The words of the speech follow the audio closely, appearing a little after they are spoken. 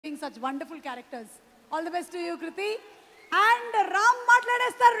presenting such wonderful characters. All the best to you, Krithi. And Ram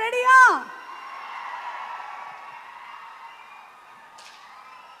Matladestar, ready?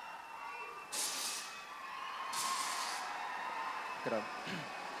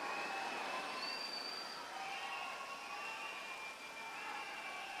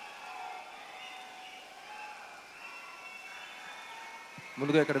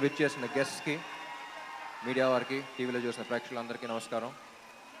 ముందుగా ఇక్కడ విచ్చేసిన గెస్ట్స్కి, media వారికి, టీవీలో చూసిన ప్రేక్షకులందరికీ నమస్కారం.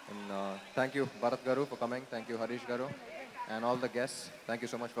 అండ్ థ్యాంక్ యూ భరత్ గారు for coming, thank you Harish గారు and all the guests, thank you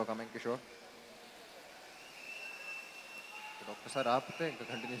so much for coming. Kishore ఒక్కసారి ఆపితే ఇంకా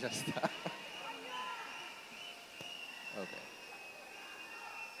కంటిన్యూ చేస్తా. Okay,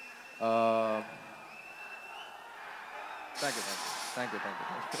 thank you thank you thank you thank you.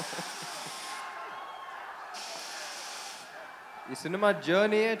 ఈ సినిమా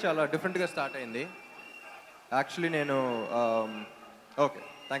జర్నీయే చాలా డిఫరెంట్గా స్టార్ట్ అయింది. యాక్చువల్లీ నేను okay,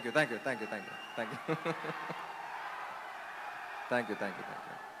 thank you thank you thank you thank you thank you thank you thank you thank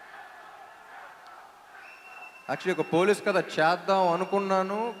you. Actually ఒక police కథ చేద్దాం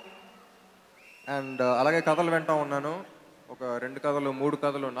అనుకున్నాను and అలాగే కథలు వింటూ ఉన్నాను. ఒక 2 కథలు, 3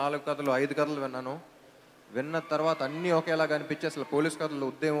 కథలు, 4 కథలు, 5 కథలు విన్నాను. విన్న తర్వాత అన్నీ ఒకేలాగా అనిపించి అసలు పోలీస్ కథలు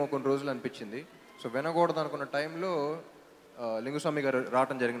వద్దేమో కొన్ని రోజులు అనిపించింది. సో వినకూడదు అనుకున్న టైంలో లింగుస్వామి గారు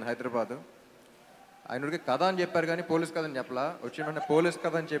రావటం జరిగింది హైదరాబాద్. ఆయనకి కథ అని చెప్పారు కానీ పోలీస్ కథ అని చెప్పలా. వచ్చిన వెంటనే పోలీస్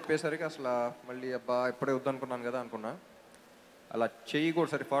కథ అని చెప్పేసరికి అసలు మళ్ళీ అబ్బా ఇప్పుడే వద్దనుకున్నాను కదా అనుకున్నా. అలా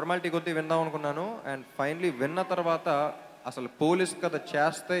చేయకూడదు, సరే ఫార్మాలిటీ కొద్దీ విందాం అనుకున్నాను. అండ్ ఫైనలీ విన్న తర్వాత అసలు పోలీస్ కథ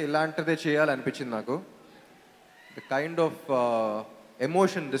చేస్తే ఇలాంటిదే చేయాలి అనిపించింది నాకు. The kind of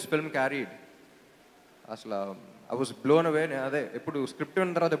emotion this film carried, అసలు ఐ వాజ్ బ్లోన్ అవే. నేను అదే ఎప్పుడు స్క్రిప్ట్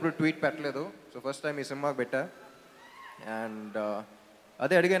విన్న తర్వాత ఎప్పుడు ట్వీట్ పెట్టలేదు. సో ఫస్ట్ టైం ఈ సినిమాకి పెట్టా. అండ్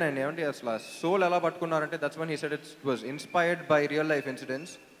అదే అడిగాను ఆయన, ఏమంటే అసలు సోల్ ఎలా పట్టుకున్నారంటే that's one he said it was inspired by real life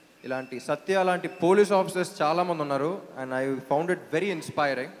incidents. ఇలాంటి సత్య లాంటి పోలీస్ ఆఫీసర్స్ చాలామంది ఉన్నారు and I found it very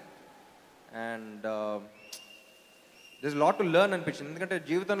inspiring. And this lot to learn అనిపించింది. ఎందుకంటే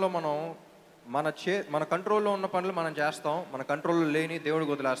జీవితంలో మనం మన కంట్రోల్లో ఉన్న పనులు మనం చేస్తాం, మన కంట్రోల్లో లేని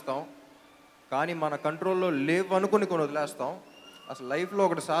దేవుడికి వదిలేస్తాం. కానీ మన కంట్రోల్లో లేవు అనుకుని కొన్ని వదిలేస్తాం. అసలు లైఫ్లో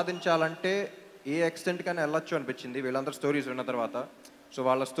ఒకటి సాధించాలంటే ఏ ఎక్స్టెంట్ కన్నా వెళ్ళొచ్చు అనిపించింది వీళ్ళందరూ స్టోరీస్ విన్న తర్వాత. సో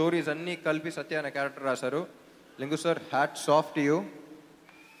వాళ్ళ స్టోరీస్ అన్నీ కలిపి సత్య అనే క్యారెక్టర్ రాశారు. లింగు sir, hats off to you.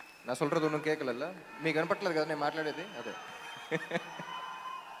 నా சொல்றது ஒன்றும் கேட்கல, మీకు కనపట్లేదు కదా నేను మాట్లాడేది అదే.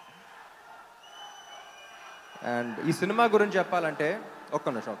 అండ్ ఈ సినిమా గురించి చెప్పాలంటే ఒక్క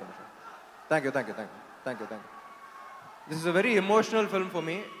నిమిషం. Thank you thank you thank you thank you thank you. This is a very emotional film for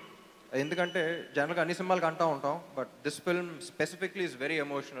me. ఎందుకంటే జనరల్గా అన్ని సినిమాలకు అంటూ ఉంటాం, but this film specifically is very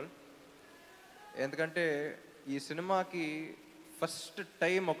emotional. ఎందుకంటే ఈ సినిమాకి ఫస్ట్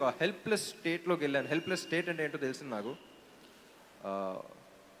టైం ఒక హెల్ప్లెస్ స్టేట్లోకి వెళ్ళాను. హెల్ప్లెస్ స్టేట్ అంటే ఏంటో తెలిసింది నాకు.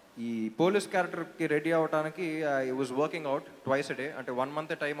 ఈ పోలీస్ క్యారెక్టర్కి రెడీ అవ్వడానికి I was working out twice a day. అంటే 1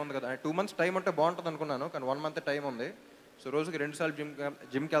 month టైం ఉంది కదా, 2 months టైం అంటే బాగుంటుంది అనుకున్నాను, కానీ 1 month టైం ఉంది. సో రోజుకి 2 సార్లు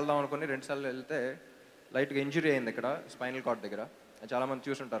జిమ్కి వెళ్దాం అనుకుని 2 సార్లు వెళ్తే లైట్గా ఇంజురీ అయింది ఇక్కడ స్పైనల్ కార్డ్ దగ్గర. చాలామంది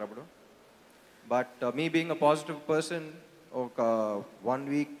చూసుంటారు అప్పుడు. But me being a positive person, ఒక 1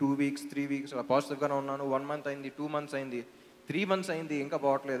 week, 2 weeks, 3 weeks అలా పాజిటివ్గానే ఉన్నాను. 1 month అయింది, 2 months అయింది, 3 months అయింది, ఇంకా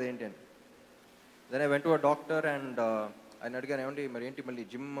బాగట్లేదు ఏంటి అని. Then I went to a doctor and ఆయన అడిగాను, ఏమండి మరి ఏంటి మళ్ళీ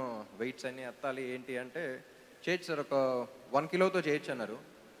జిమ్ వెయిట్స్ అన్నీ ఎత్తాలి ఏంటి అంటే, చేయొచ్చు సార్, ఒక 1 kiloతో చేయొచ్చు అన్నారు.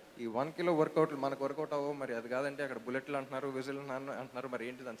 ఈ 1 kilo వర్కౌట్లు మనకు వర్కౌట్ అవ్వవు, మరి అది కాదంటే అక్కడ బుల్లెట్లు అంటున్నారు, విజిల్ అంటున్నారు, మరి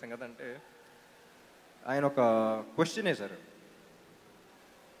ఏంటి దాని సంగతి అంటే ఆయన ఒక క్వశ్చన్ వేశారు.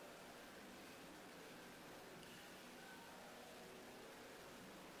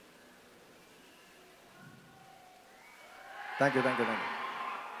 Thank you thank you thank you.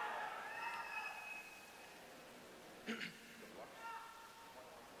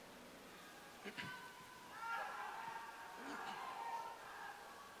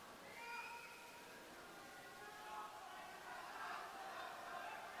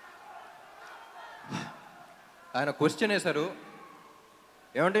 ఆయన క్వశ్చన్ వేశారు,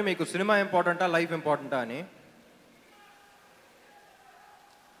 ఏమంటే మీకు సినిమా ఇంపార్టెంటా లైఫ్ ఇంపార్టెంటా అని.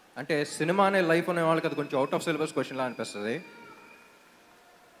 అంటే సినిమా అనే లైఫ్ అనే వాళ్ళకి అది కొంచెం అవుట్ ఆఫ్ సిలబస్ క్వశ్చన్లా అనిపిస్తుంది.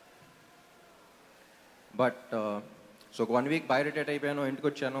 బట్ సో ఒక 1 week బయోడేట్ అయిపోయాను, ఇంటికి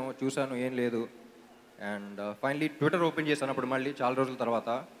వచ్చాను, చూశాను ఏం లేదు. అండ్ ఫైనలీ ట్విట్టర్ ఓపెన్ చేశాను అప్పుడు మళ్ళీ చాలా రోజుల తర్వాత.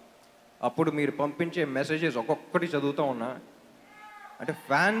 అప్పుడు మీరు పంపించే మెసేజెస్ ఒక్కొక్కటి చదువుతూ ఉన్నా. అంటే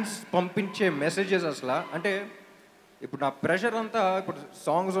ఫ్యాన్స్ పంపించే మెసేజెస్ అసలు అంటే ఇప్పుడు నా ప్రెషర్ అంతా, ఇప్పుడు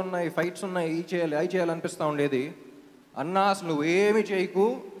సాంగ్స్ ఉన్నాయి, ఫైట్స్ ఉన్నాయి, ఈ చేయాలి అవి చేయాలి అనిపిస్తూ ఉండేది. అన్నా అసలు నువ్వేమి చేయకు,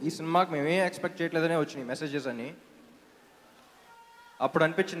 ఈ సినిమాకి మేమేం ఎక్స్పెక్ట్ చేయట్లేదనే వచ్చినాయి మెసేజెస్ అని. అప్పుడు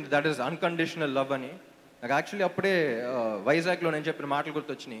అనిపించింది దట్ ఈస్ అన్కండిషనల్ లవ్ అని. నాకు యాక్చువల్లీ అప్పుడే వైజాగ్లో నేను చెప్పిన మాటలు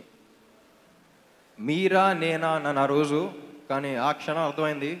గుర్తొచ్చినాయి. మీరా నేనా నన్ను ఆ రోజు, కానీ ఆ క్షణం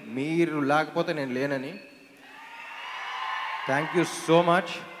అర్థమైంది మీరు లేకపోతే నేను లేనని. Thank you so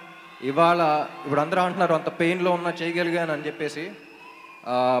much. ఇప్పుడు అందరూ అంటున్నారు అంత పెయిన్లో ఉన్నా చేయగలిగాను అని చెప్పేసి.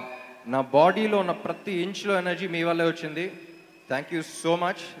 నా బాడీలో ఉన్న ప్రతి ఇంచ్లో ఎనర్జీ మీ వల్లే వచ్చింది. Thank you so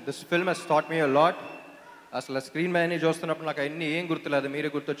much. This film Hess taught me a lot. అసలు స్క్రీన్ మీద చూస్తున్నప్పుడు నాకు అన్నీ ఏం గుర్తులేదు,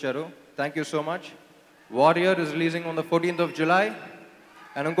 మీరే గుర్తొచ్చారు. Thank you so much. Warriorr is releasing on the 14th of July.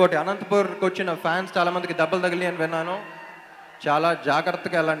 And ఇంకోటి, అనంతపూర్కి వచ్చిన ఫ్యాన్స్ చాలామందికి దెబ్బలు తగిలి అని విన్నాను. చాలా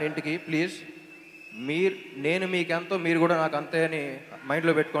జాగ్రత్తగా వెళ్ళండి ఇంటికి ప్లీజ్. నేను మీకు ఎంతో, మీరు కూడా నాకు అంతే అని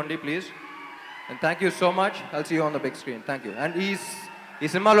మైండ్లో పెట్టుకోండి please. And thank you so much. I'll see you on the big screen. Thank you. And ఈ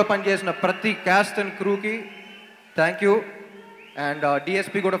సినిమాలో పనిచేసిన ప్రతి caste and క్రూకి thank you. And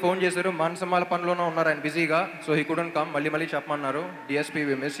DSP కూడా ఫోన్ చేశారు, మన సినిమాల పనిలోనే ఉన్నారు ఆయన బిజీగా, సో హీ కుడెంట్ కమ్. మళ్ళీ చెప్పమన్నారు. DSP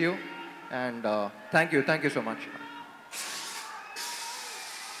we miss you. And thank you so much.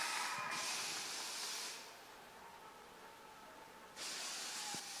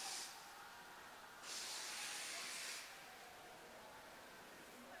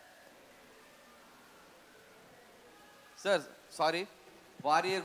 Sir, sorry, Warriorr